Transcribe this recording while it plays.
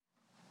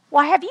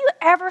Well, have you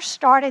ever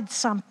started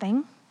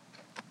something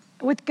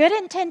with good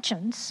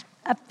intentions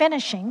of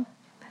finishing,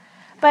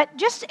 but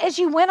just as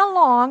you went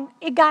along,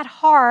 it got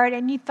hard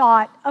and you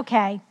thought,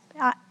 okay,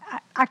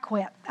 I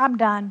quit. I'm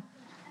done.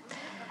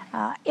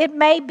 It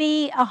may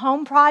be a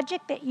home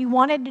project that you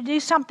wanted to do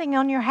something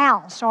on your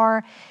house,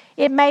 or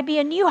it may be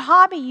a new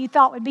hobby you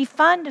thought would be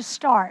fun to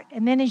start.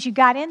 And then as you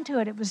got into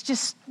it, it was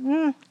just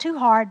too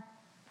hard.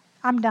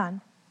 I'm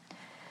done.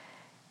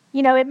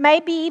 You know, it may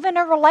be even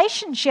a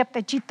relationship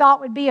that you thought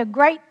would be a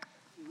great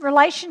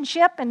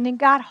relationship, and it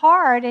got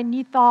hard and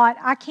you thought,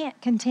 I can't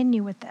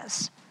continue with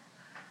this.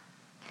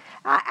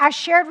 I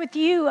shared with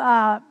you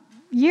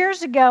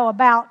years ago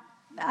about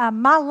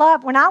my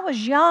love. When I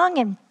was young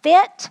and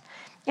fit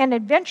and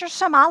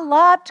adventuresome, I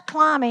loved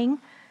climbing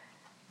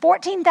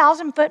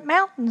 14,000-foot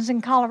mountains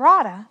in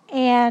Colorado.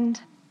 And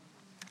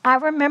I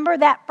remember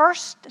that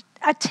first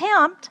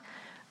attempt.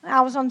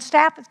 I was on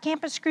staff with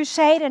Campus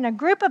Crusade, and a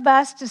group of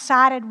us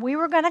decided we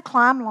were going to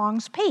climb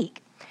Longs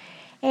Peak.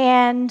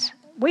 And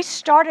we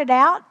started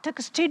out, took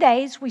us 2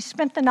 days. We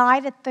spent the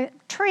night at the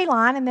tree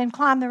line and then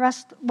climbed the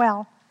rest,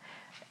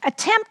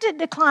 attempted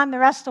to climb the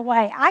rest of the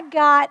way. I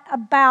got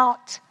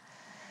about,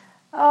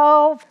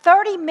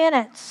 30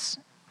 minutes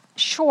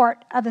short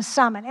of the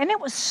summit. And it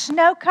was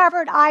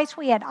snow-covered ice.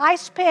 We had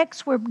ice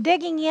picks. We're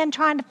digging in,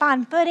 trying to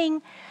find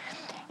footing.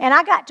 And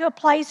I got to a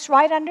place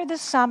right under the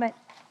summit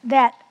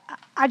that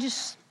I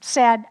just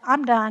said,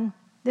 I'm done.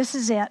 This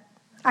is it.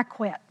 I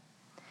quit.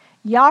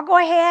 Y'all go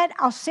ahead.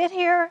 I'll sit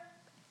here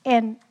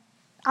and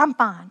I'm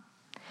fine.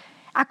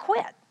 I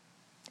quit.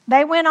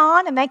 They went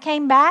on and they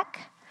came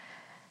back.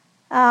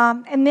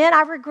 And then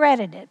I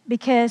regretted it,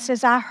 because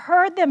as I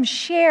heard them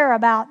share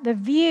about the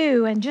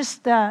view and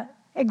just the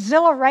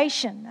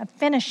exhilaration of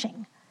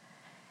finishing,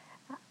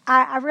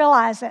 I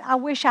realized that I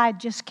wish I had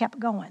just kept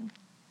going.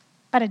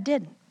 But I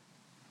didn't.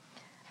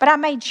 But I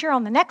made sure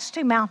on the next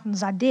 2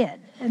 mountains I did.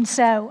 And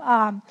so,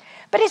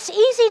 but it's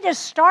easy to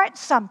start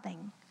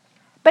something,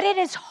 but it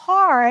is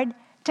hard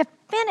to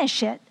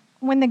finish it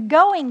when the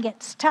going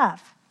gets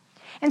tough.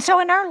 And so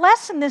in our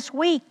lesson this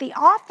week, the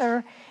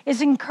author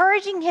is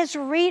encouraging his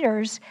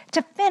readers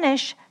to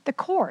finish the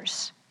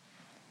course.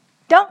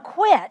 Don't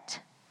quit.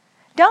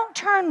 Don't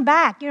turn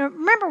back. You know,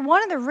 remember,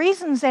 one of the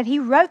reasons that he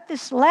wrote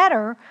this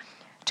letter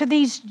to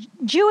these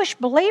Jewish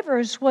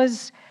believers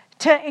was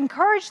to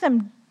encourage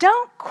them,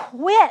 don't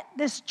quit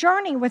this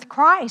journey with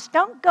Christ.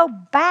 Don't go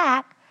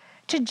back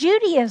to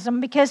Judaism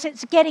because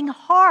it's getting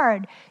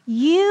hard.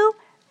 You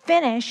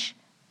finish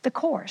the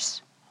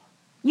course.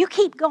 You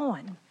keep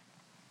going.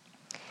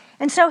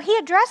 And so he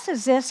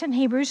addresses this in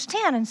Hebrews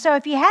 10. And so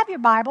if you have your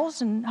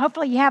Bibles, and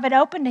hopefully you have it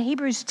open to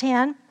Hebrews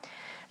 10,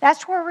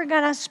 that's where we're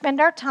going to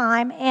spend our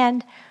time.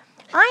 And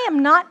I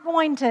am not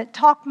going to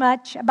talk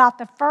much about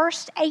the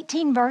first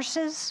 18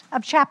 verses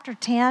of chapter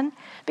 10,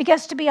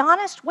 because to be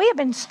honest, we have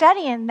been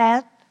studying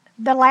that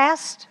the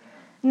last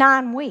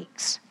 9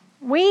 weeks.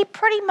 We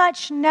pretty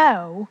much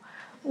know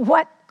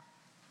what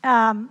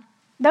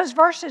those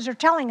verses are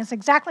telling us,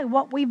 exactly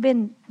what we've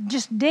been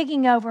just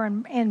digging over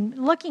and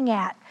looking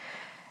at,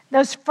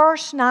 those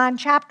first 9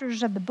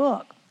 chapters of the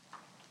book.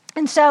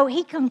 And so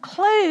he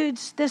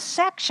concludes this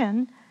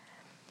section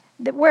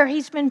where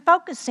he's been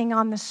focusing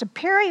on the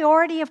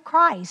superiority of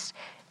Christ.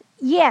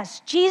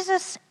 Yes,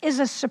 Jesus is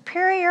a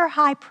superior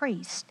high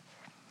priest.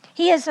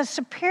 He is a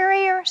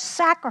superior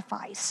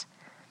sacrifice.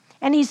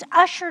 And he's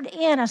ushered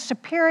in a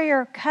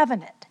superior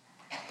covenant.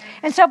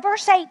 And so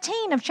verse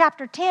 18 of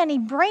chapter 10, he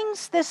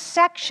brings this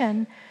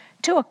section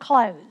to a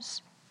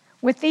close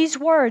with these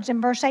words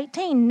in verse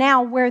 18.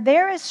 Now, where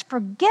there is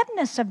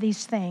forgiveness of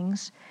these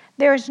things,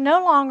 there is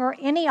no longer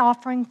any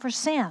offering for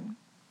sin.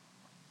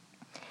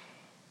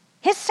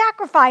 His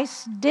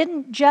sacrifice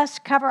didn't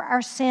just cover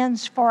our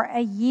sins for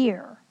a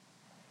year.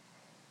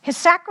 His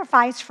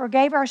sacrifice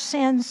forgave our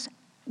sins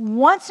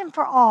once and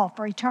for all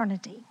for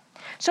eternity.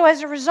 So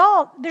as a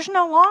result, there's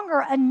no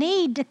longer a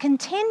need to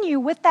continue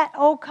with that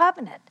old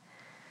covenant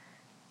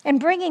and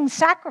bringing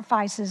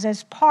sacrifices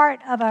as part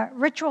of a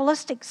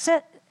ritualistic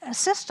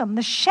system.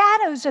 The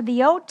shadows of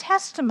the Old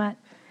Testament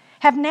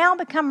have now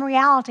become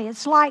reality.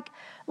 It's like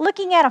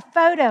looking at a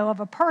photo of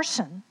a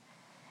person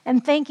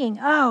and thinking,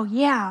 oh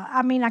yeah,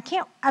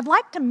 I'd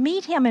like to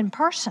meet him in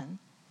person.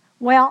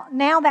 Well,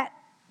 now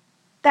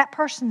that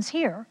person's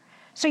here.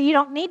 So you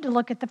don't need to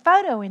look at the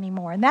photo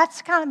anymore. And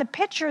that's kind of the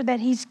picture that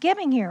he's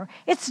giving here.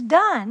 It's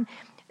done.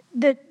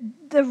 The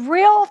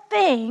real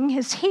thing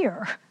is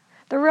here,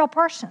 the real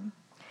person.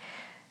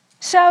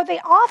 So the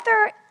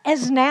author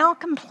has now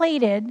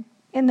completed,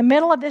 in the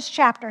middle of this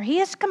chapter, he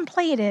has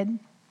completed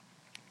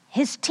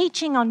his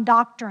teaching on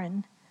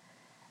doctrine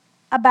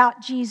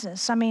about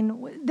Jesus.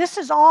 This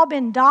has all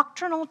been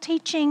doctrinal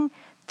teaching,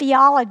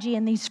 theology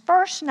in these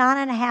first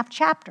 9.5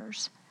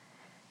 chapters.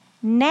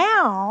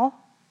 Now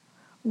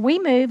we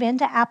move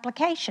into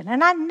application.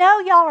 And I know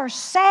y'all are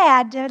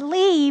sad to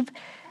leave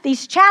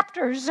these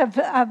chapters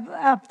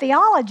of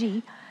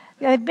theology.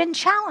 They've been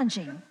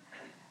challenging.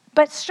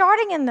 But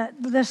starting in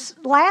this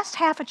last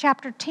half of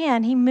chapter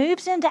 10, he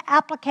moves into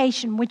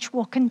application, which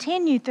will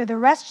continue through the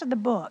rest of the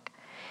book.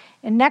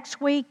 And next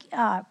week,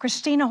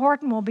 Christina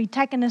Horton will be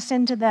taking us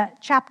into the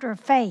chapter of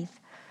faith.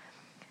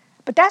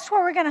 But that's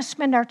where we're going to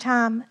spend our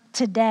time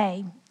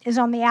today, is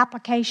on the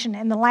application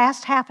in the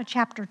last half of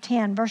chapter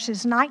 10,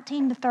 verses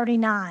 19 to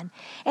 39.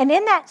 And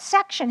in that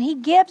section, he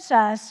gives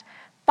us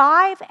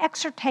 5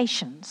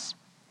 exhortations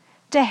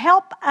to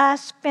help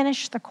us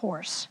finish the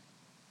course,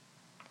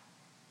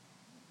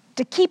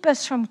 to keep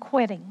us from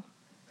quitting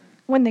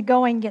when the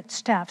going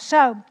gets tough.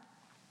 So,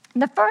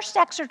 the first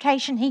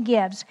exhortation he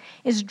gives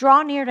is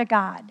draw near to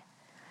God.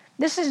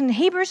 This is in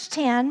Hebrews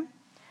 10,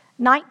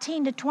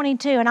 19 to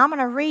 22, and I'm going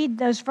to read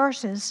those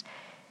verses.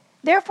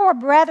 Therefore,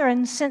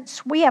 brethren,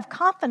 since we have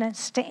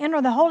confidence to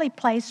enter the holy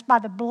place by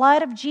the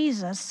blood of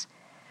Jesus,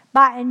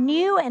 by a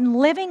new and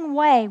living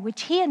way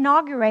which he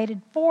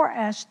inaugurated for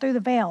us through the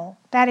veil,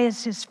 that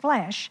is, his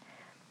flesh,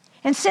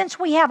 and since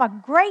we have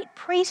a great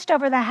priest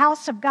over the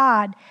house of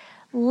God,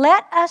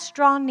 let us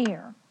draw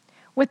near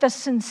with a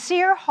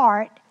sincere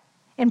heart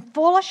in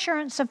full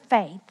assurance of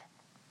faith,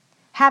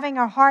 having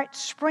our hearts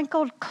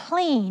sprinkled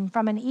clean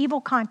from an evil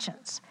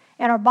conscience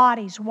and our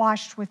bodies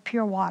washed with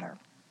pure water.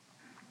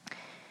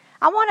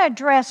 I want to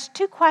address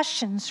 2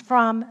 questions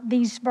from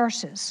these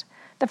verses.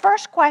 The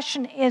first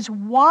question is,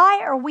 why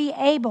are we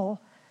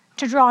able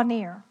to draw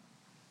near?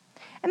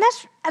 And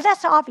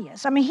that's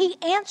obvious. I mean, he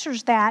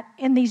answers that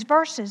in these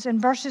verses, in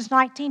verses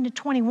 19 to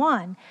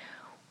 21.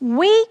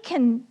 We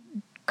can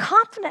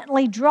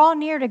confidently draw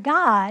near to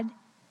God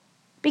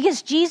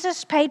because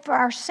Jesus paid for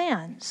our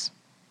sins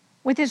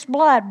with his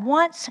blood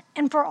once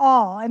and for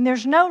all. And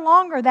there's no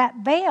longer that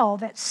veil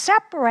that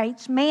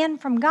separates man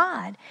from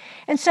God.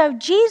 And so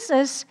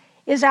Jesus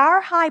is our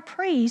high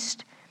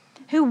priest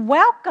who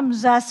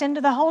welcomes us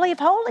into the Holy of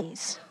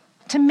Holies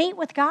to meet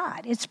with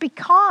God. It's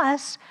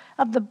because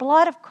of the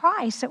blood of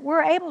Christ that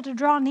we're able to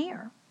draw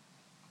near.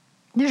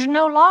 There's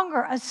no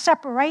longer a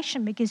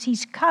separation because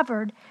he's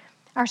covered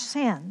our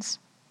sins.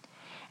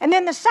 And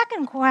then the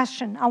second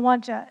question I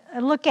want to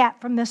look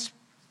at from this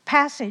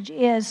passage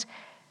is,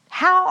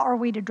 how are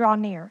we to draw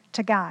near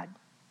to God?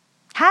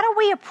 How do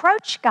we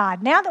approach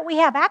God? Now that we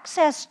have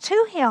access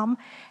to him,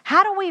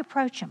 how do we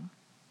approach him?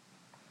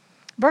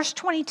 Verse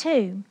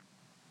 22,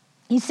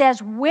 he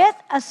says, with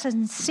a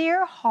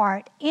sincere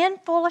heart, in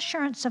full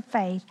assurance of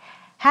faith,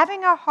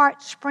 having our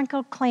hearts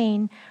sprinkled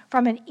clean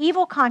from an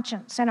evil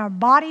conscience and our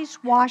bodies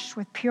washed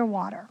with pure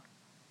water.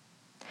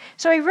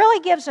 So he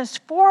really gives us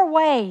 4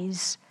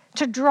 ways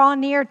to draw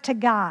near to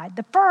God.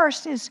 The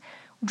first is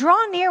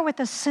draw near with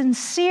a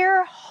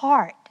sincere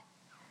heart.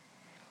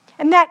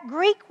 And that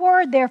Greek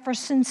word there for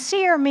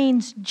sincere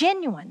means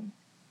genuine,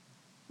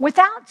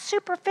 without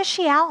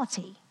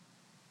superficiality,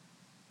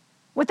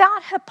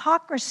 without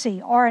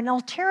hypocrisy or an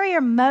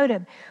ulterior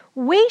motive.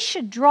 We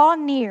should draw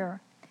near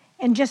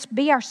and just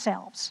be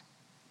ourselves.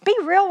 Be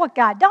real with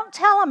God. Don't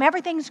tell him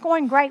everything's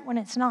going great when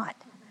it's not.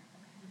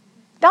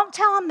 Don't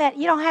tell him that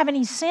you don't have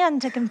any sin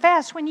to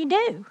confess when you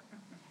do.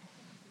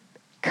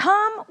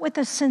 Come with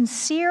a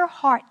sincere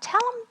heart.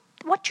 Tell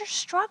him what you're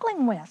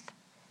struggling with.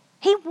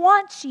 He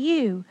wants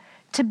you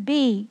to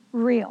be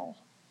real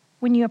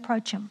when you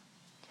approach him.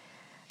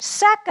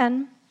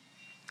 Second,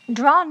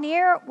 draw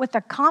near with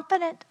a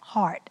confident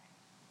heart.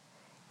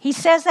 He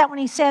says that when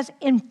he says,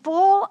 in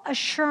full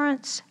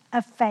assurance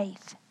of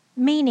faith,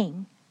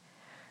 meaning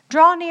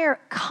draw near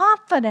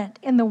confident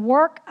in the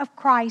work of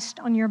Christ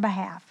on your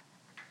behalf.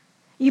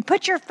 You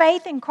put your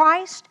faith in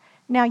Christ,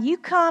 now you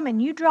come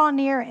and you draw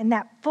near in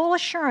that full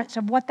assurance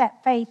of what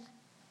that faith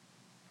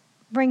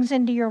brings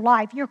into your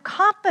life. You're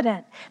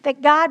confident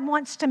that God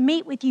wants to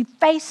meet with you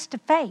face to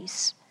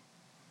face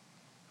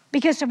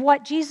because of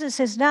what Jesus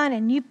has done,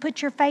 and you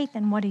put your faith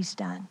in what he's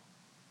done.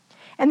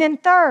 And then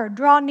third,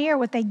 draw near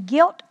with a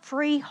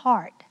guilt-free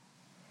heart.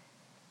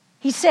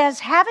 He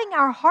says, having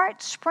our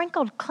hearts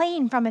sprinkled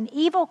clean from an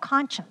evil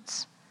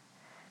conscience.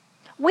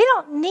 We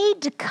don't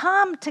need to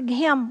come to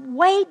him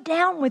weighed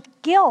down with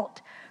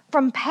guilt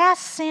from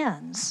past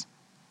sins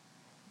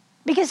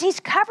because he's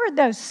covered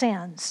those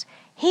sins.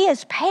 He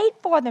has paid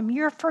for them.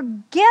 You're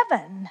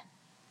forgiven.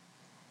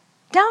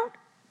 Don't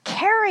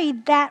carry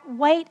that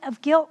weight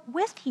of guilt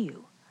with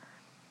you.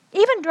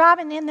 Even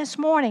driving in this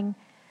morning,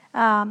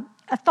 a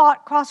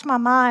thought crossed my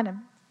mind of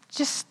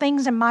just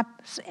things in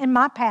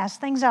my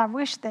past, things I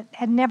wish that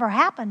had never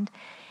happened.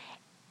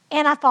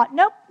 And I thought,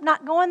 nope,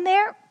 not going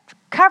there.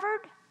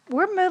 Covered.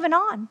 We're moving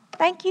on.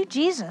 Thank you,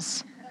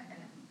 Jesus.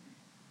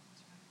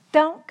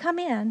 Don't come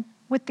in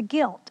with the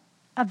guilt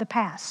of the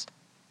past.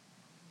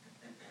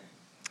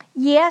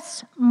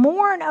 Yes,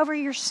 mourn over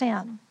your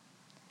sin,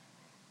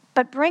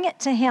 but bring it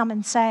to him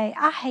and say,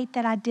 I hate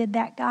that I did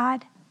that,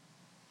 God,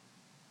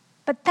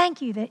 but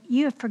thank you that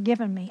you have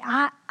forgiven me.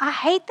 I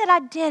hate that I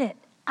did it.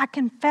 I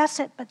confess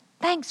it, but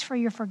thanks for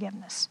your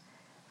forgiveness.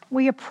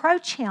 We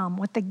approach him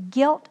with a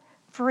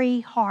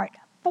guilt-free heart.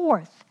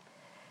 Fourth,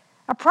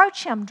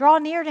 approach him, draw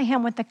near to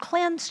him with a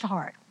cleansed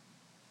heart.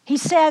 He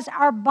says,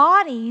 our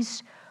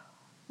bodies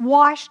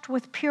washed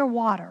with pure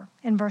water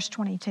in verse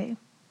 22.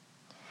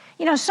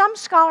 Some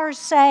scholars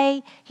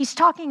say he's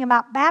talking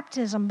about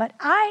baptism, but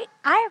I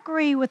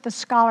agree with the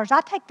scholars.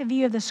 I take the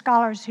view of the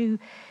scholars who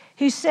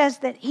says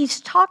that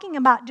he's talking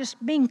about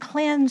just being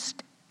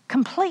cleansed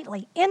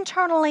completely,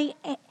 internally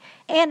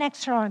and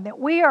externally, that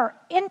we are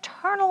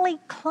internally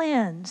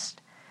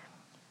cleansed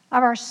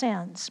of our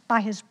sins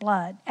by his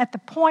blood at the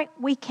point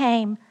we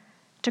came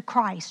to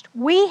Christ.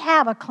 We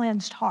have a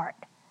cleansed heart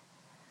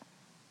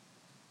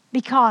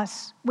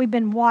because we've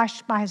been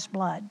washed by his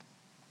blood.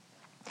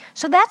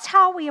 So that's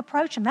how we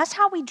approach him. That's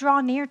how we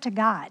draw near to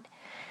God.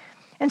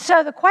 And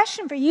so the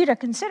question for you to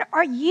consider,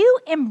 are you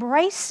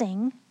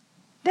embracing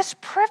this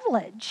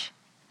privilege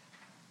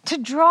to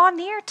draw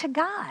near to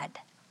God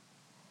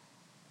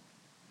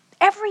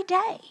every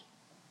day?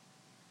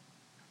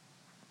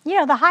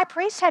 The high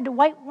priest had to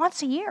wait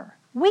once a year.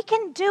 We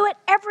can do it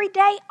every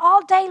day,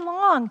 all day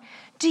long.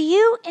 Do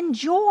you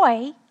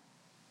enjoy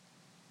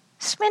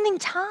spending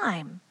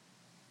time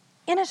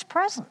in his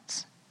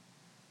presence?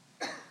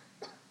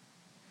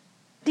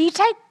 Do you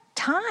take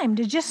time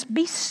to just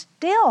be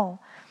still?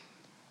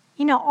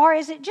 Or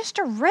is it just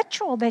a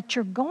ritual that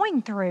you're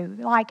going through?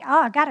 Like,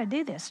 I got to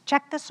do this.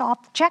 Check this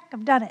off. Check,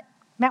 I've done it.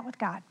 Met with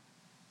God.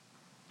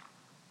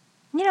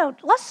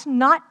 Let's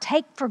not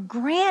take for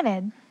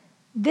granted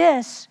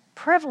this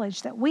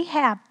privilege that we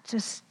have to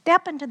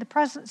step into the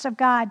presence of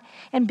God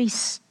and be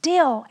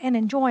still and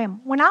enjoy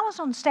him. When I was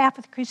on staff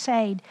with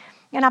Crusade,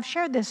 and I've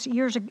shared this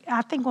years ago,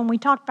 I think when we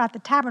talked about the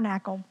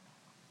tabernacle,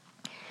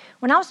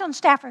 when I was on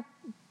staff at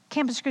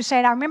Campus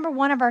Crusade, I remember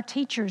one of our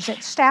teachers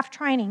at staff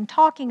training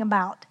talking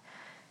about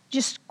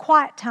just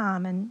quiet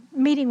time and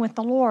meeting with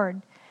the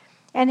Lord.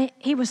 And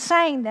he was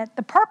saying that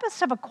the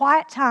purpose of a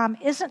quiet time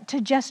isn't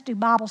to just do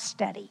Bible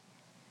study.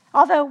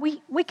 Although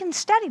we can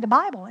study the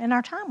Bible in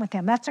our time with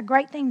him. That's a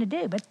great thing to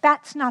do, but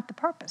that's not the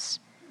purpose.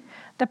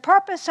 The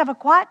purpose of a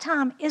quiet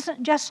time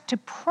isn't just to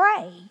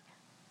pray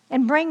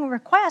and bring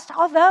requests,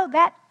 although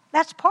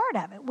that's part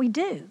of it. We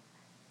do.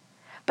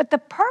 But the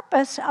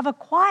purpose of a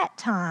quiet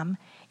time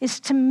is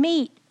to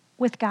meet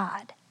with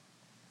God.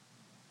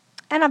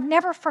 And I've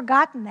never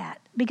forgotten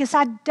that because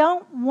I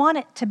don't want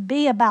it to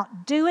be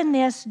about doing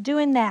this,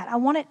 doing that. I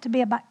want it to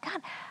be about,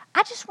 God,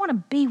 I just want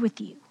to be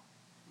with you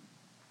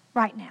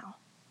right now.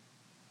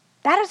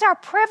 That is our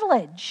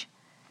privilege.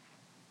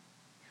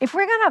 If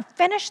we're going to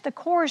finish the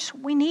course,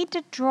 we need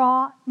to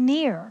draw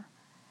near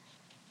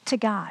to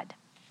God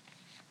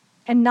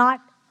and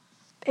not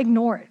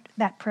ignore it,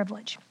 that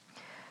privilege.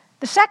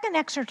 The second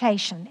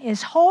exhortation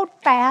is hold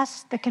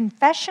fast the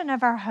confession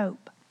of our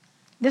hope.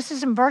 This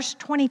is in verse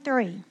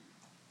 23.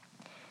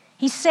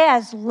 He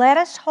says, let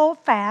us hold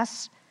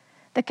fast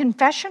the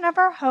confession of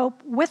our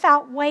hope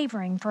without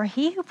wavering, for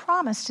he who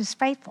promised is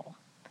faithful.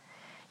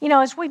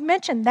 As we've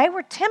mentioned, they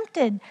were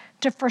tempted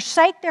to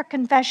forsake their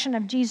confession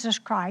of Jesus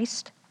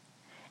Christ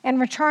and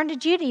return to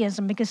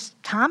Judaism because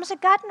times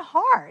had gotten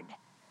hard.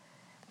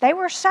 They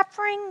were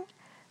suffering.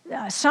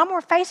 Some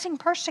were facing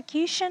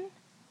persecution.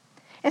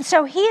 And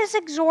so he is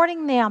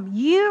exhorting them,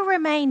 you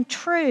remain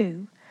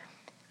true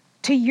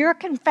to your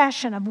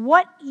confession of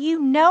what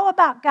you know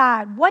about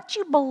God, what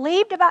you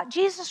believed about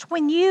Jesus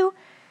when you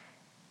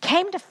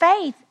came to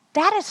faith.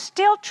 That is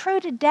still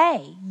true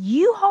today.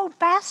 You hold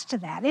fast to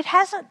that. It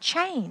hasn't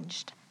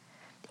changed.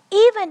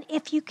 Even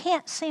if you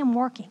can't see him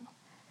working,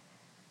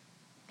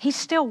 he's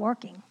still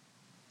working.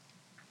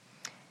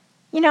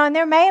 And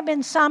there may have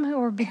been some who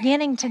were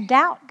beginning to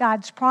doubt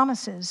God's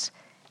promises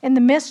in the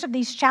midst of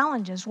these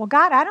challenges. Well,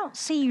 God, I don't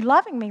see you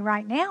loving me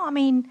right now.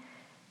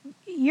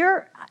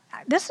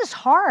 This is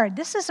hard.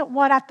 This isn't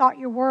what I thought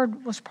your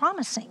word was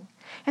promising.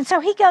 And so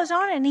he goes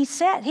on and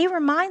he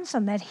reminds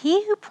them that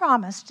he who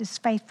promised is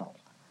faithful.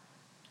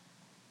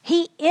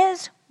 He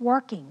is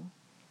working.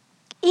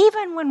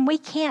 Even when we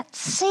can't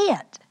see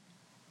it,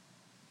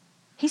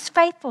 he's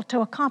faithful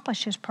to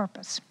accomplish his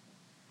purpose.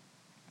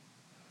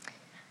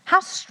 How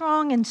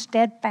strong and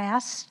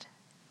steadfast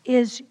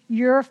is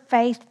your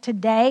faith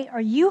today?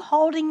 Are you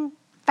holding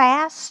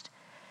fast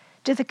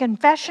to the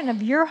confession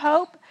of your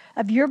hope,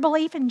 of your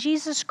belief in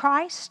Jesus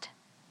Christ?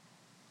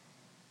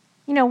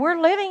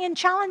 We're living in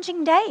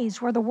challenging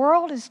days where the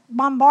world is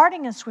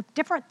bombarding us with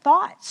different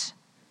thoughts.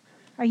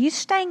 Are you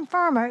staying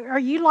firm? Are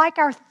you like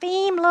our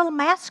theme little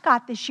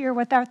mascot this year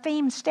with our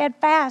theme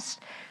steadfast,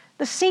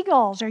 the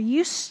seagulls? Are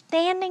you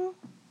standing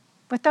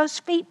with those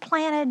feet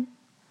planted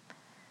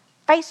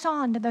face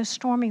on to those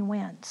stormy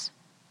winds?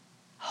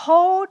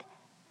 Hold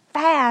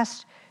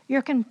fast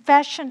your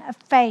confession of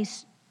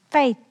faith.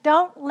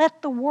 Don't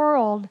let the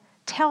world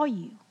tell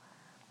you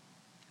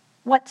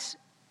what's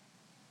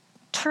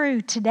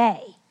true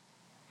today.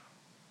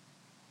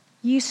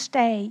 You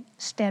stay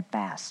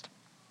steadfast.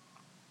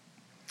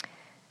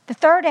 The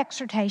third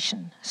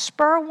exhortation,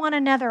 spur one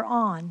another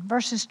on,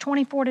 verses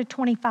 24 to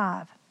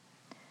 25.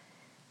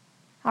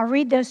 I'll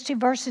read those two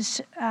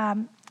verses.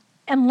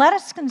 And let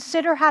us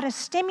consider how to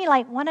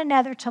stimulate one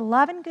another to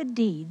love and good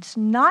deeds,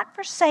 not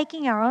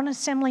forsaking our own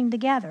assembling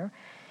together,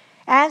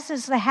 as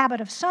is the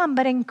habit of some,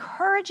 but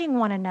encouraging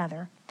one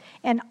another,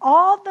 and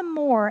all the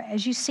more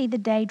as you see the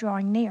day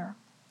drawing near.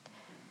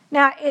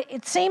 Now,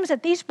 it seems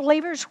that these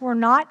believers were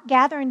not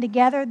gathering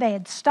together. They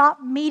had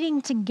stopped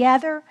meeting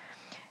together.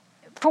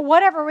 For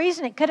whatever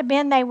reason, it could have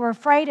been they were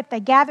afraid if they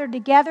gathered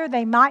together,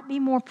 they might be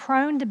more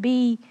prone to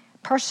be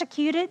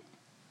persecuted.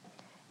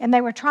 And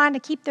they were trying to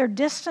keep their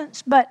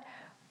distance. But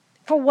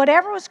for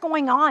whatever was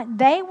going on,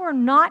 they were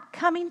not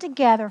coming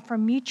together for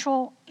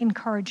mutual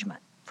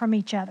encouragement from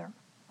each other.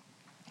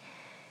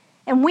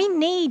 And we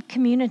need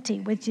community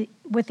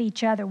with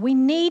each other. We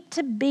need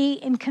to be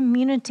in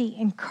community,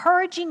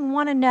 encouraging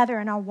one another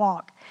in our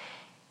walk.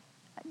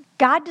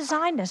 God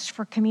designed us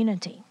for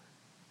community.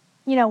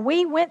 You know,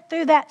 we went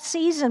through that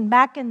season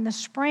back in the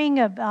spring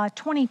of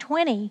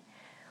 2020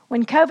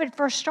 when COVID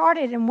first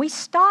started, and we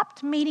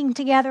stopped meeting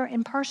together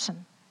in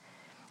person.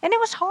 And it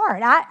was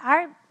hard.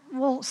 I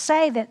will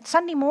say that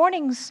Sunday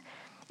mornings,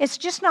 it's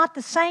just not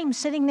the same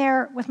sitting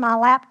there with my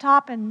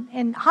laptop,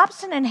 and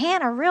Hobson and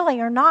Hannah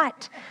really are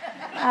not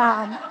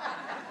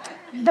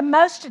the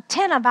most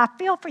attentive. I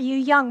feel for you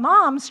young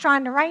moms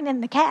trying to rein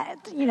in the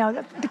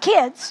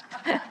kids.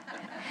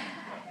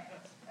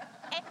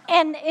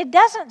 And it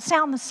doesn't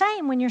sound the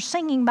same when you're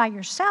singing by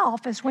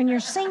yourself as when you're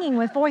singing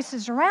with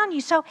voices around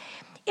you. So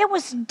it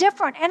was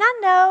different. And I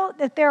know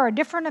that there are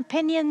different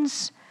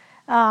opinions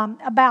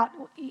about,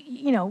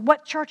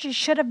 what churches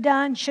should have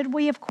done. Should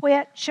we have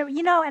quit?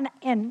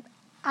 And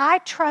I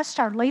trust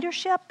our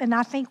leadership, and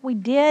I think we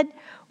did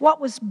what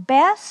was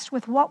best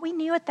with what we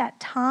knew at that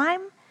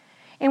time.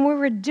 And we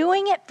were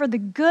doing it for the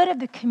good of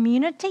the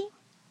community.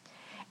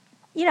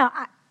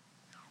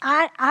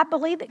 I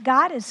believe that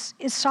God is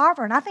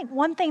sovereign. I think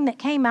one thing that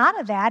came out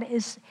of that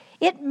is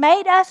it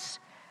made us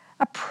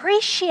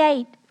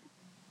appreciate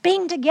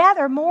being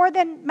together more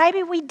than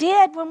maybe we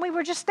did when we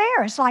were just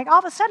there. It's like all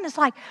of a sudden it's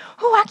like,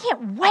 I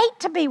can't wait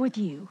to be with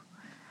you.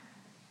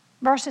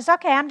 Versus,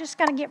 okay, I'm just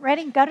going to get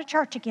ready and go to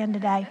church again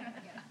today.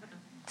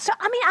 So,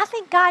 I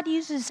think God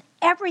uses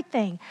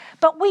everything,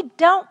 but we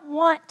don't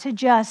want to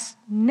just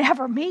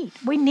never meet.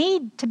 We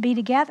need to be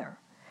together.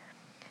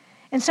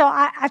 And so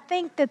I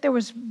think that there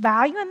was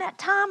value in that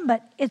time,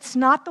 but it's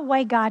not the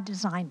way God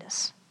designed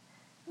us.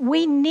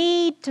 We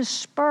need to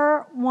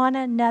spur one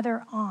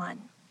another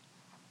on.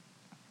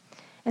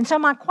 And so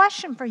my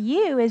question for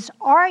you is,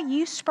 are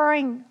you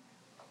spurring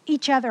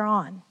each other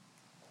on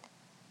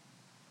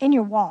in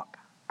your walk?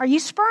 Are you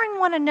spurring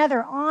one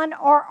another on,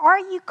 or are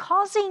you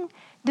causing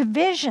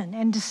division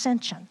and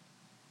dissension?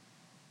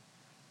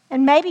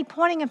 And maybe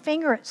pointing a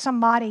finger at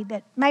somebody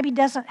that maybe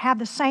doesn't have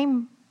the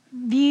same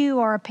view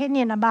or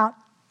opinion about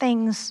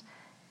things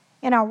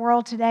in our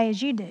world today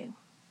as you do.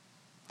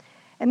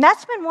 And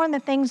that's been one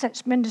of the things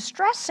that's been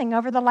distressing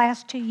over the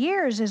last 2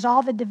 years is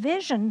all the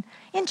division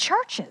in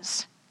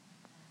churches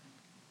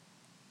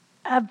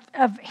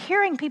of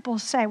hearing people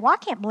say, well, I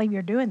can't believe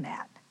you're doing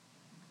that.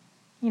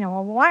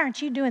 Well, why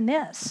aren't you doing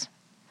this?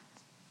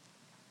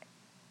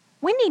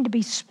 We need to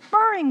be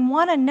spurring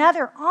one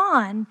another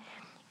on,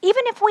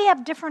 even if we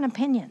have different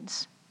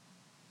opinions.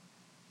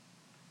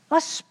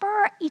 Let's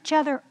spur each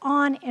other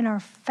on in our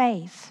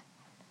faith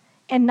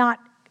and not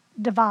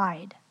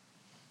divide,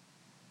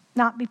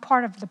 not be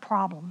part of the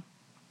problem.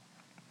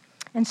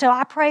 And so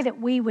I pray that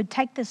we would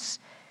take this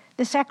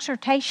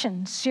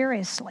exhortation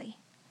seriously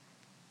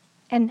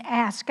and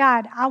ask,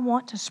 God, I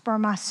want to spur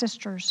my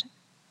sisters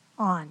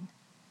on.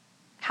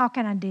 How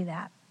can I do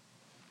that?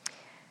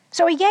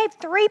 So he gave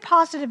 3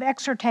 positive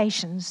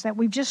exhortations that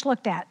we've just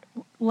looked at.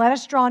 Let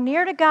us draw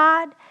near to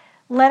God.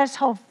 Let us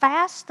hold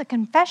fast the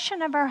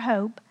confession of our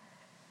hope.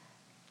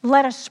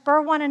 Let us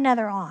spur one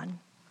another on.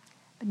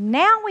 But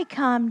now we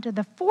come to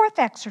the 4th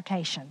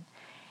exhortation,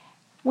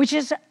 which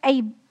is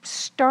a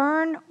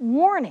stern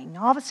warning.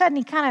 All of a sudden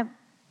he kind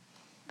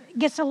of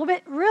gets a little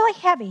bit really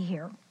heavy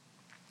here.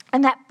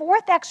 And that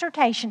 4th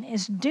exhortation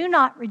is do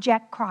not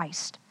reject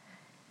Christ.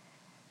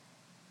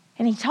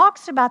 And he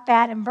talks about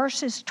that in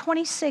verses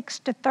 26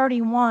 to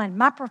 31.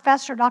 My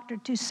professor, Dr.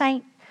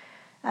 Toussaint,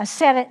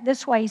 said it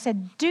this way. He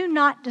said, do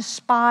not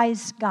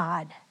despise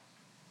God.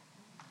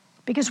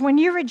 Because when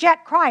you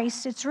reject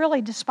Christ, it's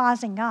really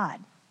despising God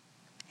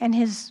and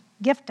his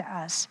gift to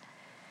us.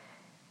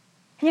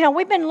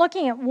 We've been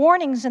looking at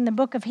warnings in the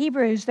book of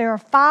Hebrews. There are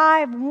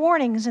 5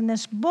 warnings in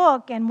this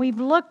book, and we've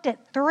looked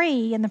at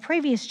 3 in the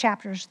previous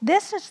chapters.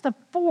 This is the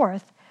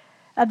 4th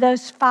of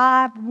those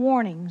 5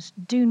 warnings.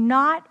 Do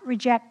not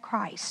reject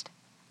Christ.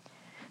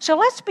 So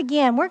let's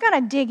begin. We're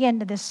going to dig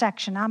into this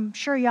section. I'm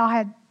sure y'all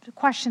had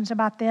questions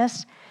about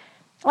this.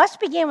 Let's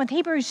begin with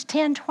Hebrews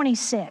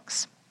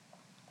 10:26.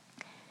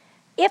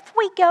 If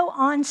we go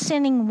on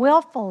sinning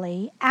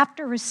willfully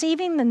after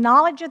receiving the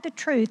knowledge of the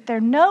truth, there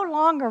no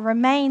longer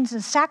remains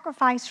a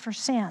sacrifice for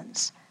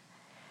sins.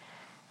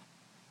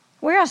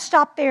 We're going to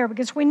stop there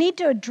because we need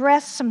to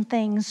address some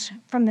things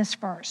from this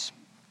verse.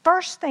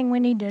 First thing we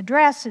need to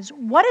address is,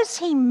 what does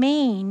he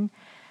mean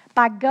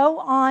by go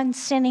on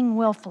sinning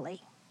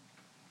willfully?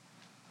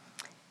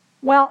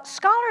 Well,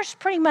 scholars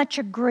pretty much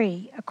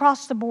agree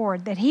across the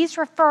board that he's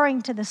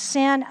referring to the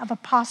sin of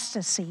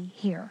apostasy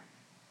here.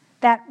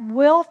 That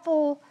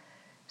willful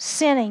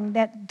sinning,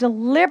 that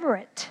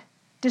deliberate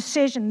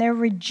decision. They're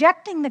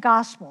rejecting the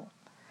gospel.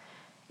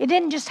 It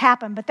didn't just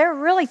happen, but they're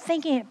really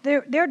thinking,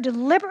 they're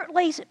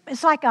deliberately,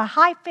 it's like a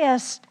high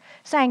fist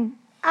saying,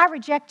 I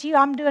reject you,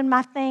 I'm doing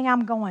my thing,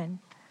 I'm going.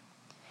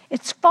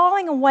 It's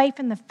falling away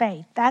from the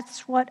faith.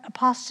 That's what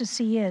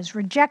apostasy is,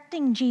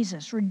 rejecting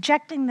Jesus,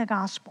 rejecting the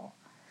gospel.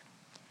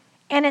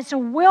 And it's a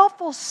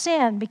willful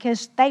sin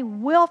because they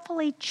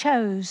willfully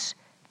chose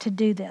to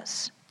do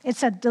this.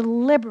 It's a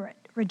deliberate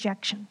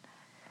rejection.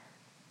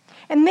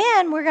 And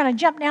then we're going to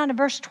jump down to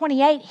verse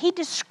 28. He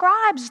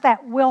describes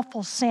that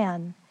willful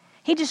sin.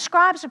 He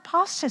describes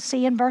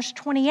apostasy in verse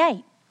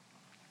 28.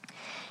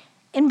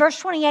 In verse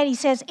 28, he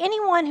says,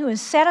 anyone who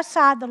has set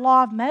aside the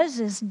law of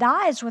Moses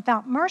dies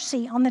without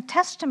mercy on the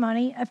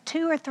testimony of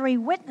 2 or 3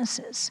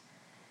 witnesses.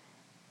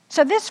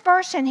 So this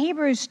verse in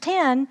Hebrews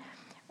 10,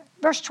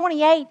 verse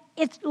 28,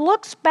 it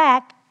looks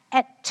back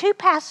at 2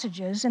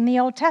 passages in the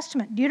Old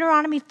Testament,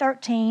 Deuteronomy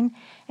 13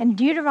 and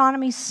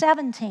Deuteronomy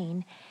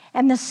 17.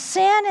 And the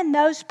sin in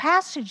those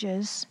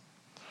passages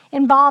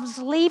involves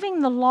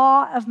leaving the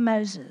law of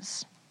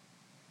Moses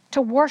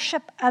to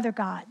worship other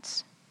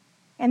gods.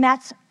 And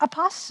that's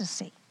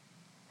apostasy.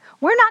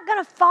 We're not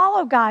going to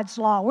follow God's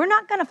law. We're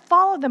not going to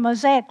follow the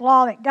Mosaic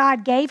law that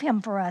God gave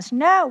him for us.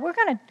 No, we're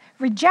going to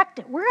reject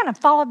it. We're going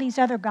to follow these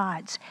other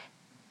gods.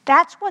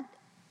 That's what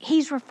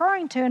he's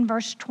referring to in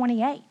verse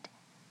 28.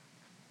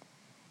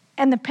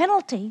 And the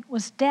penalty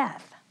was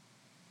death.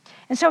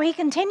 And so he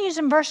continues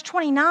in verse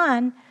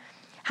 29,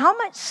 how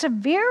much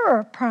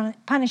severer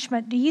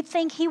punishment do you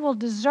think he will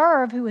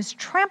deserve who has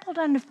trampled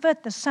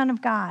underfoot the Son of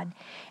God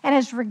and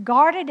has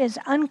regarded as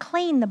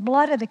unclean the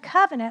blood of the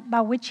covenant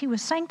by which he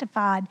was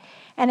sanctified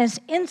and has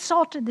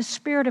insulted the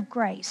Spirit of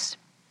grace?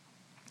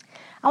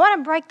 I want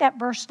to break that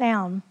verse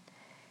down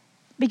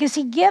because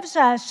he gives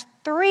us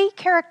 3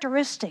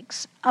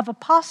 characteristics of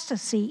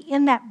apostasy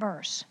in that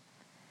verse.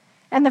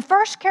 And the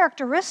first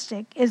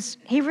characteristic is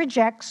he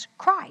rejects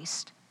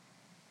Christ.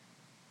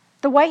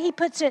 The way he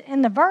puts it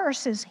in the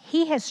verse is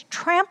he has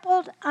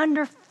trampled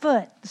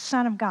underfoot the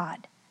Son of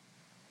God.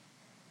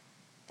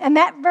 And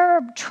that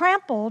verb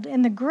trampled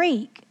in the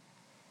Greek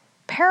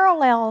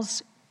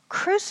parallels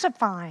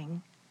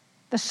crucifying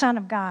the Son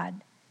of God.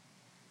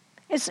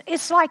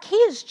 It's like he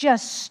is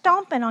just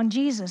stomping on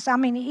Jesus. I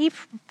mean, he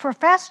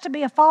professed to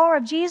be a follower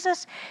of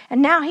Jesus,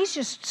 and now he's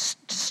just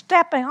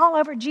stepping all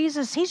over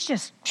Jesus. He's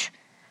just,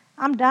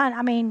 I'm done.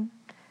 I mean,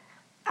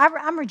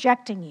 I'm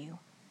rejecting you.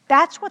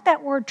 That's what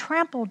that word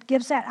trampled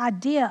gives that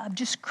idea of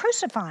just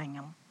crucifying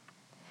him.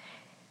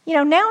 You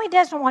know, now he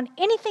doesn't want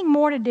anything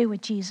more to do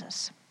with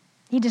Jesus.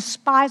 He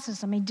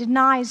despises him. He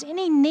denies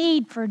any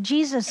need for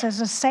Jesus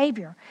as a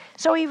Savior.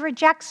 So he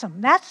rejects him.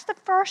 That's the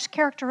first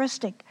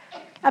characteristic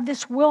of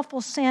this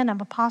willful sin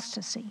of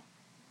apostasy.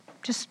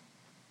 Just,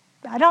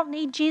 I don't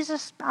need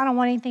Jesus. I don't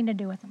want anything to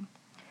do with him.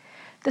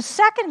 The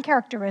second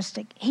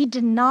characteristic, he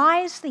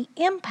denies the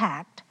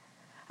impact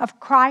of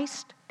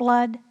Christ's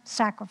blood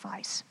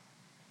sacrifice.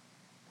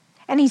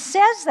 And he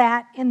says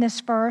that in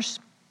this verse,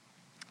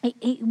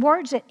 he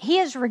words it, he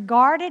has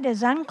regarded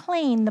as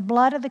unclean the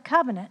blood of the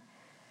covenant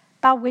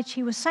by which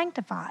he was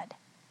sanctified.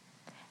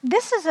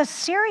 This is a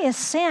serious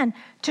sin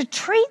to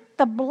treat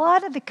the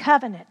blood of the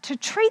covenant, to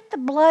treat the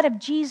blood of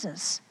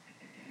Jesus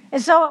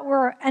as though it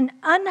were an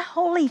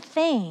unholy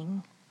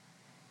thing.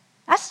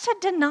 That's to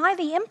deny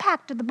the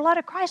impact of the blood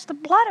of Christ. The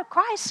blood of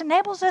Christ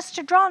enables us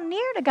to draw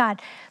near to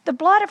God. The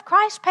blood of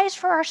Christ pays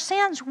for our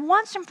sins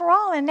once and for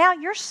all. And now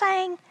you're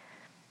saying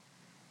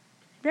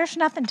there's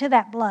nothing to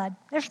that blood.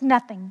 There's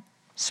nothing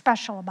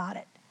special about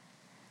it.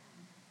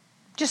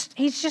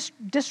 He's just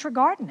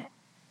disregarding it.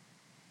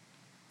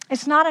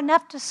 It's not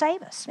enough to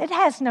save us. It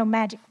has no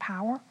magic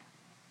power.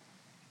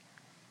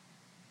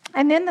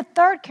 And then the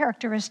third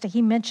characteristic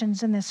he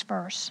mentions in this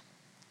verse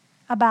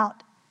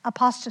about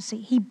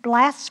apostasy, he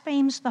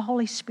blasphemes the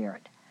Holy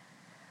Spirit.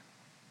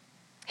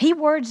 He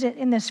words it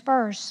in this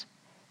verse,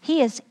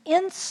 he has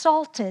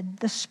insulted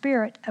the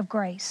Spirit of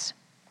grace.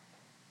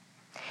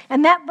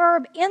 And that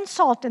verb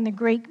insult in the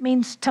Greek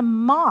means to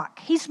mock.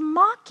 He's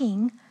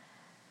mocking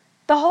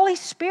the Holy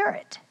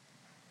Spirit.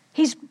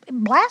 He's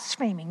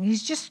blaspheming.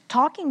 He's just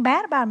talking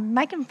bad about him,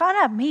 making fun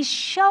of him. He's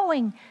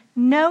showing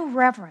no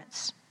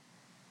reverence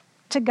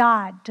to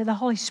God, to the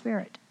Holy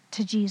Spirit,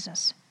 to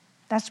Jesus.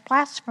 That's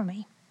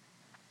blasphemy.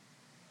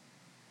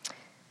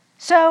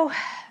 So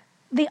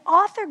the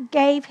author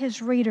gave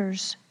his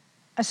readers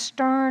a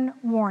stern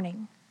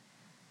warning.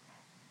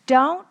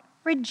 Don't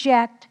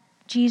reject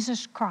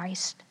Jesus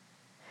Christ.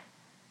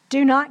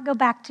 Do not go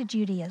back to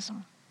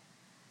Judaism.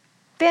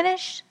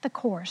 Finish the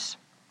course.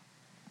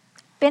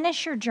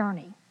 Finish your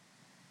journey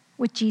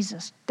with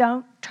Jesus.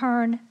 Don't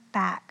turn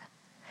back.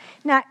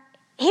 Now,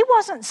 he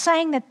wasn't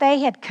saying that they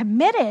had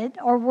committed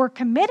or were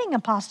committing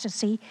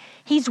apostasy.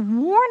 He's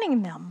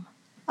warning them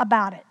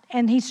about it.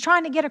 And he's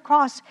trying to get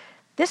across,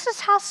 this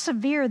is how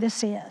severe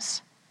this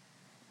is.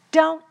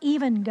 Don't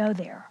even go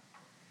there.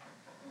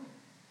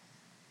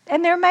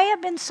 And there may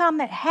have been some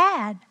that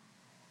had,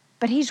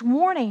 but he's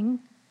warning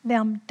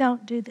them,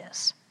 don't do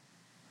this.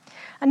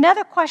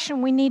 Another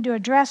question we need to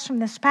address from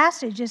this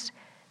passage is,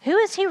 who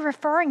is he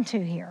referring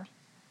to here?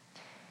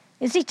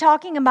 Is he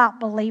talking about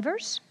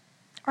believers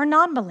or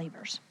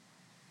non-believers?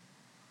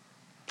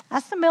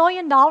 That's the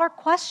million-dollar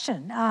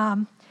question.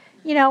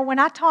 When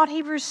I taught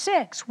Hebrews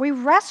 6, we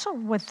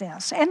wrestled with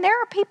this. And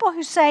there are people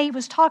who say he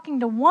was talking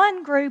to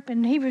one group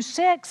in Hebrews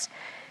 6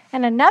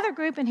 and another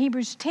group in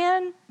Hebrews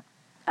 10.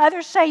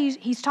 Others say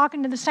he's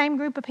talking to the same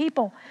group of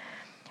people.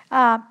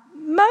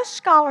 Most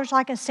scholars,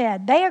 like I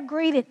said, they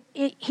agree that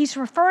he's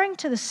referring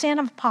to the sin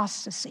of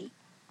apostasy,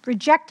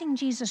 rejecting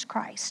Jesus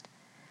Christ.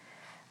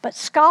 But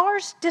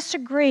scholars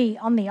disagree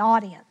on the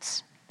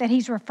audience that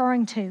he's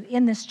referring to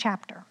in this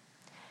chapter.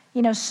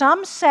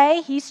 Some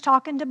say he's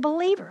talking to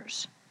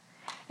believers.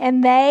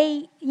 And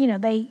they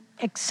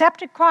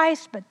accepted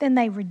Christ, but then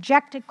they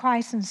rejected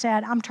Christ and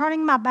said, I'm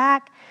turning my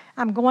back.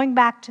 I'm going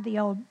back to the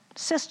old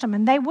system.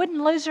 And they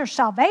wouldn't lose their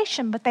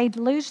salvation, but they'd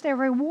lose their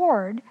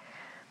reward.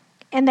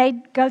 And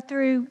they'd go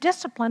through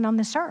discipline on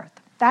this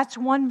earth. That's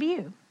one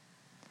view.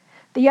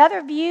 The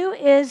other view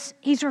is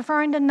he's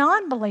referring to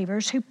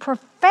non-believers who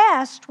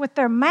professed with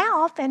their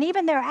mouth and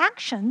even their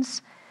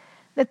actions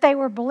that they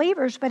were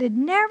believers, but had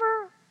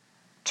never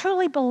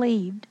truly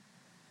believed,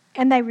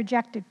 and they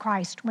rejected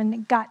Christ when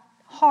it got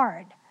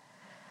hard.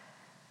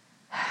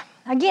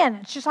 Again,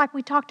 it's just like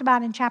we talked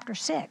about in chapter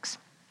 6.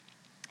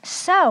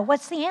 So,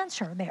 what's the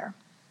answer there?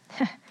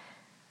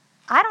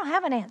 I don't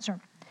have an answer.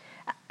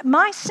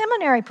 My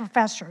seminary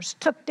professors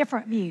took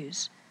different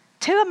views.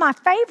 Two of my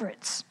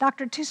favorites,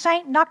 Dr.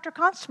 Toussaint and Dr.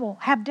 Constable,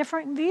 have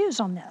different views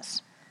on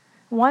this.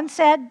 One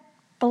said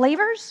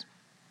believers,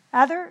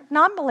 other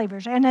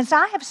non-believers. And as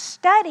I have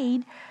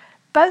studied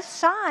both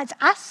sides,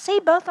 I see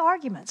both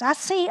arguments. I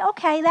see,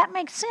 okay, that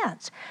makes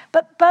sense.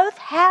 But both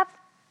have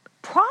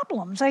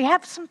problems. They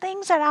have some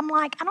things that I'm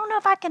like, I don't know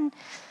if I can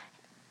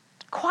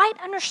quite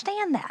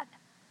understand that.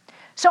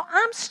 So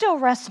I'm still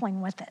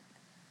wrestling with it.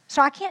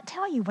 So I can't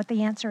tell you what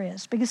the answer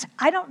is because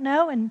I don't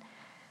know. And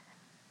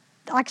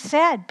like I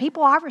said,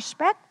 people I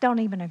respect don't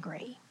even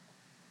agree.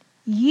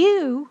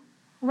 You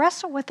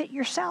wrestle with it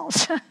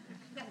yourselves.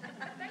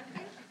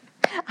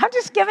 I'm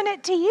just giving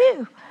it to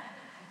you.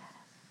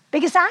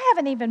 Because I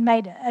haven't even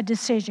made a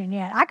decision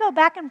yet. I go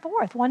back and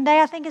forth. One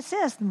day I think it's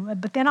this,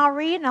 but then I'll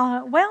read and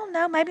I'll, well,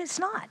 no, maybe it's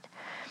not.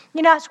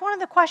 It's one of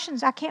the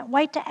questions I can't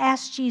wait to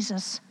ask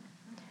Jesus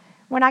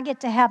when I get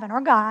to heaven, or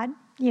God,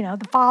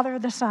 the Father,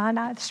 the Son,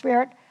 the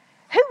Spirit.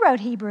 Who wrote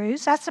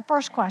Hebrews? That's the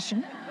first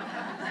question.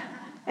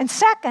 And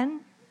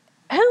second,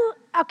 who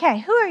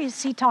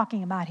is he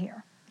talking about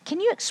here? Can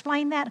you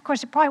explain that? Of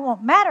course, it probably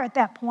won't matter at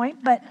that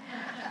point, but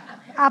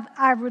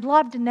I would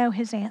love to know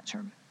his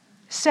answer.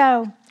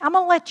 So I'm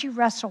going to let you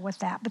wrestle with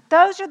that. But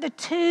those are the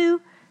two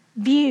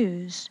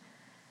views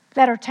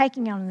that are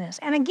taking on this.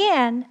 And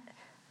again,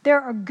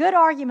 there are good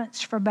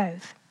arguments for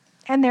both.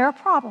 And there are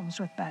problems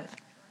with both.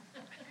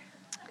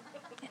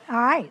 All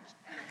right.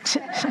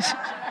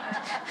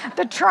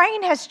 The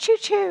train has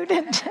choo-chooed.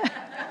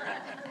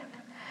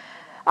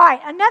 All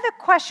right, another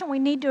question we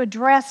need to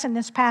address in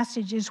this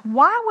passage is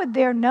why would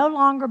there no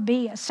longer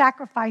be a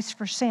sacrifice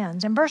for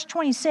sins? In verse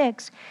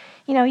 26,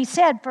 he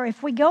said, for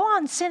if we go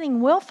on sinning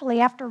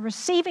willfully after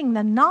receiving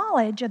the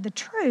knowledge of the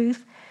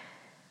truth,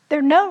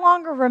 there no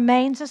longer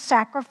remains a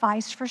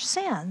sacrifice for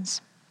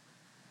sins.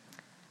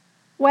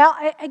 Well,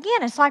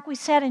 again, it's like we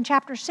said in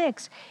chapter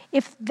 6.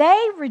 If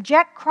they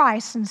reject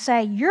Christ and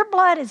say, your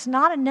blood is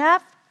not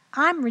enough,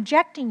 I'm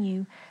rejecting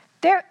you,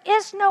 there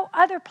is no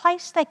other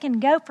place they can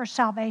go for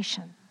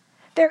salvation.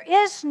 There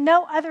is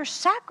no other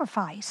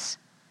sacrifice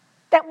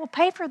that will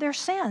pay for their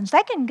sins.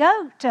 They can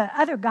go to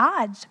other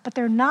gods, but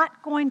they're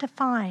not going to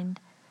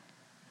find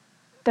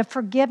the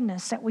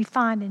forgiveness that we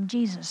find in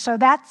Jesus. So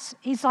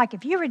he's like,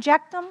 if you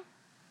reject them,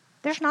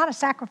 there's not a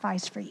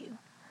sacrifice for you.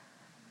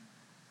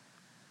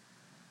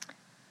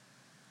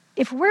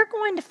 If we're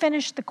going to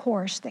finish the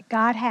course that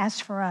God has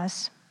for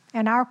us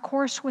and our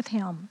course with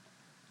him,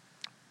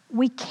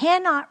 we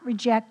cannot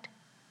reject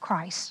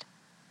Christ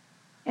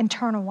and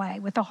turn away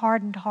with a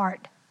hardened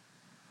heart.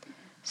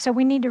 So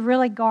we need to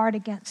really guard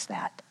against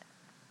that.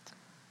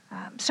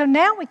 So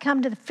now we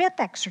come to the fifth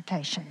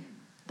exhortation,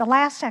 the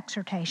last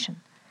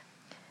exhortation.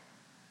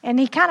 And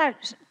he kind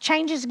of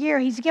changes gear.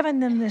 He's given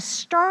them this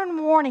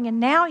stern warning, and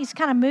now he's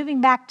kind of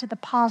moving back to the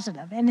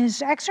positive. And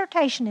his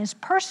exhortation is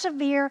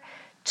persevere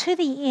to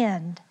the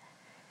end.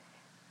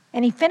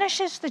 And he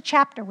finishes the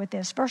chapter with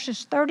this,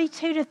 verses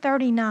 32 to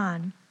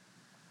 39.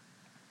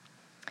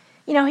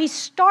 He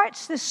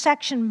starts this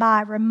section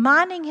by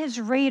reminding his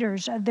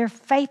readers of their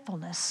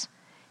faithfulness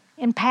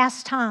in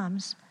past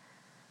times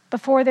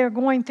before they're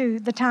going through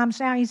the times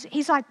now.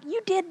 He's like,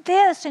 you did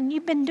this, and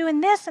you've been doing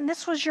this, and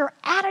this was your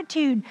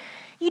attitude.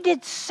 You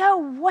did so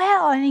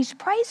well, and he's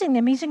praising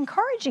them. He's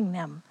encouraging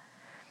them.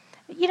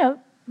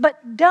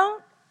 But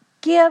don't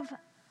give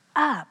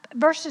up.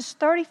 Verses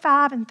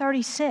 35 and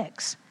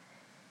 36.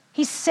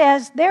 He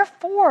says,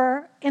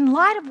 therefore, in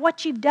light of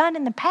what you've done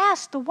in the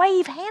past, the way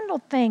you've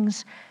handled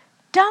things,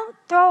 don't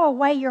throw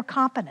away your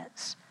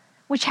competence,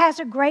 which has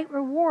a great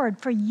reward,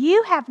 for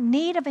you have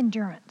need of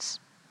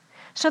endurance,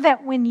 so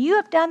that when you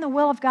have done the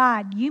will of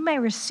God, you may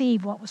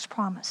receive what was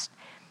promised.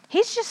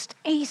 He's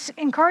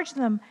encouraged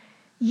them,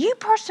 You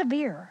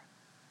persevere.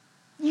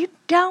 You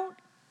don't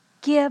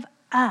give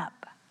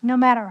up, no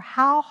matter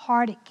how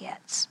hard it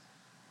gets.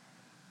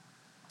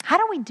 How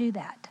do we do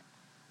that?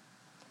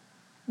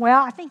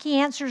 Well, I think he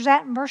answers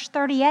that in verse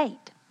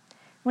 38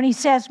 when he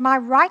says, "My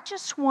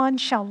righteous one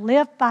shall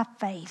live by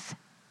faith."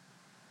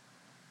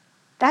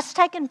 That's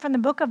taken from the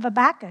book of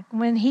Habakkuk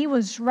when he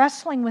was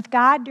wrestling with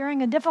God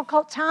during a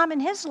difficult time in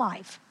his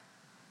life.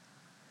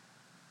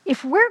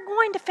 If we're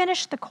going to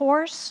finish the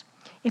course,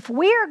 if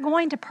we are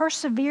going to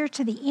persevere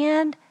to the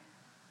end,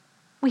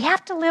 we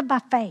have to live by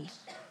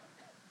faith.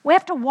 We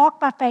have to walk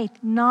by faith,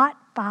 not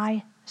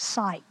by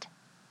sight.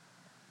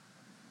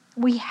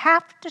 We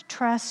have to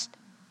trust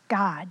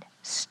God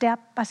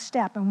step by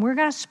step. And we're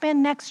going to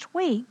spend next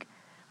week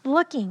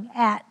looking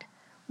at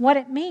what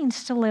it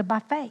means to live by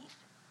faith.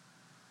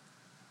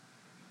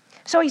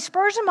 So he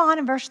spurs them on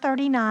in verse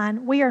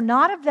 39. "We are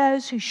not of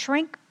those who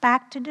shrink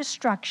back to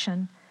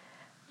destruction,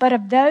 but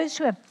of those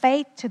who have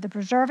faith to the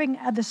preserving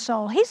of the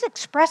soul." He's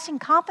expressing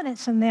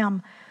confidence in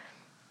them.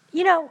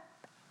 You know,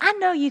 I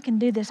know you can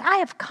do this. I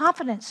have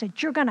confidence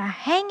that you're going to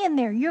hang in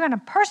there. You're going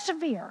to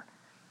persevere.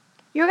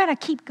 You're going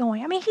to keep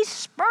going. I mean, he's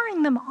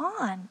spurring them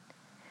on.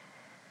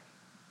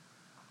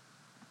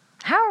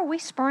 How are we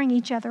spurring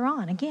each other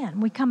on? Again,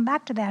 we come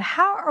back to that.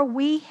 How are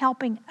we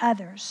helping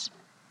others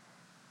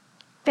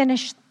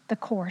finish the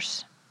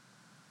course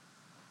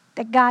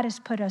that God has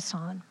put us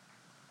on?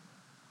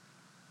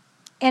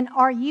 And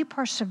are you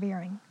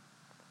persevering?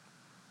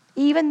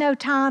 Even though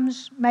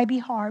times may be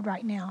hard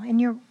right now and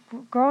you're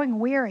growing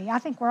weary. I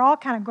think we're all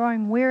kind of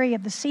growing weary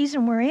of the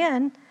season we're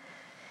in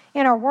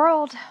our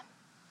world.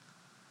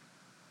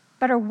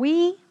 But are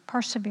we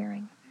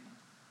persevering?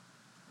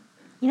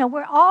 You know,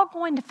 we're all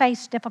going to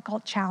face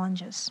difficult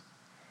challenges.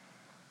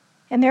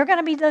 And there are going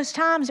to be those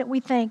times that we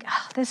think,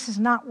 "Oh, this is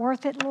not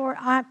worth it, Lord.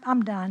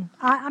 I'm done.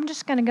 I'm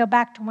just going to go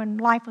back to when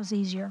life was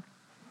easier.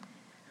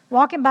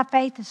 Walking by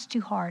faith is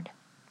too hard."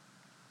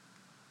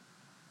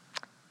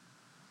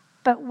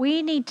 But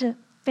we need to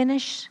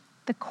finish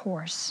the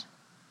course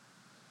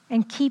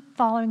and keep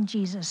following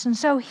Jesus. And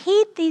so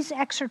heed these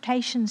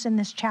exhortations in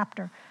this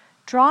chapter.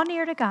 Draw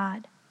near to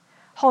God.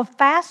 Hold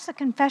fast the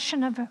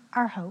confession of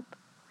our hope.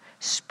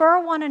 Spur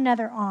one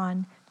another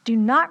on. Do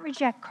not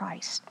reject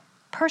Christ.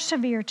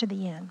 Persevere to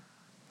the end.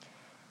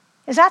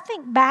 As I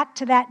think back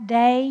to that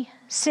day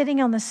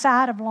sitting on the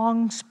side of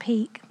Long's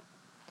Peak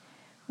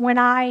when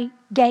I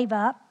gave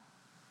up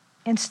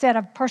instead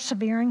of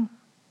persevering,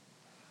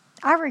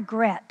 I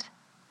regret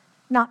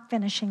not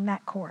finishing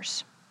that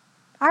course.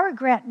 I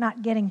regret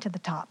not getting to the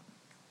top.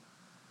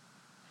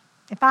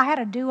 If I had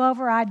a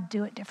do-over, I'd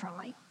do it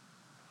differently.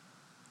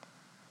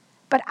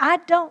 But I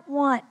don't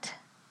want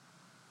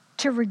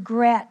to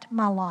regret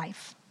my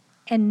life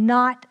and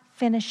not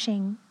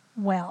finishing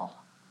well.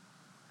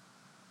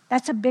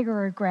 That's a bigger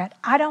regret.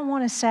 I don't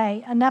want to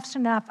say, "Enough's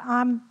enough,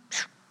 I'm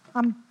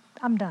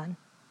done."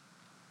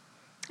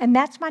 And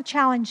that's my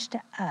challenge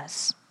to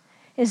us,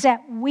 is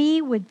that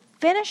we would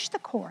finish the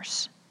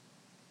course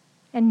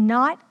and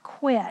not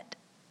quit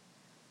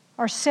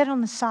or sit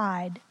on the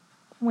side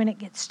when it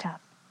gets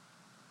tough.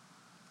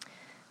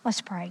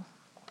 Let's pray.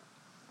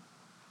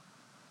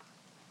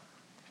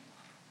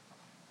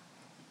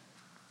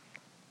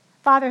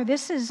 Father,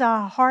 this is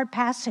a hard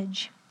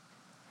passage,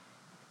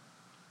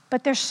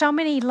 but there's so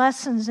many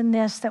lessons in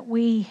this that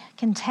we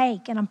can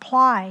take and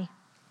apply.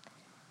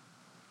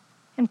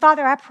 And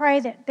Father, I pray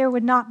that there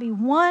would not be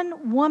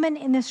one woman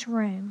in this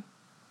room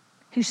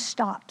who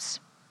stops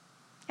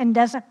and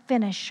doesn't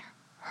finish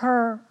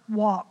her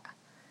walk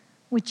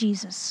with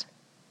Jesus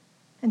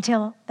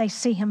until they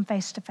see him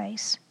face to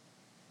face.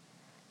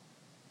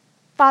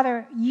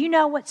 Father, you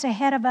know what's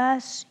ahead of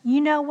us.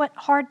 You know what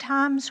hard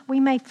times we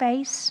may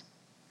face.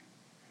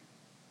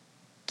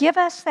 Give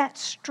us that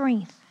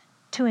strength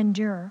to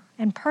endure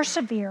and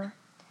persevere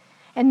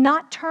and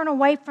not turn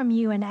away from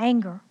you in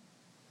anger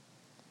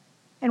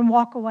and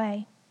walk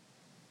away.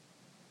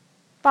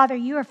 Father,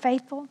 you are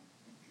faithful.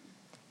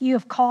 You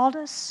have called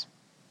us.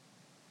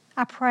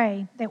 I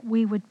pray that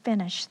we would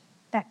finish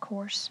that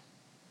course.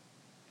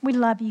 We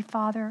love you,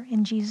 Father,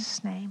 in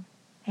Jesus' name.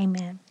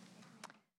 Amen.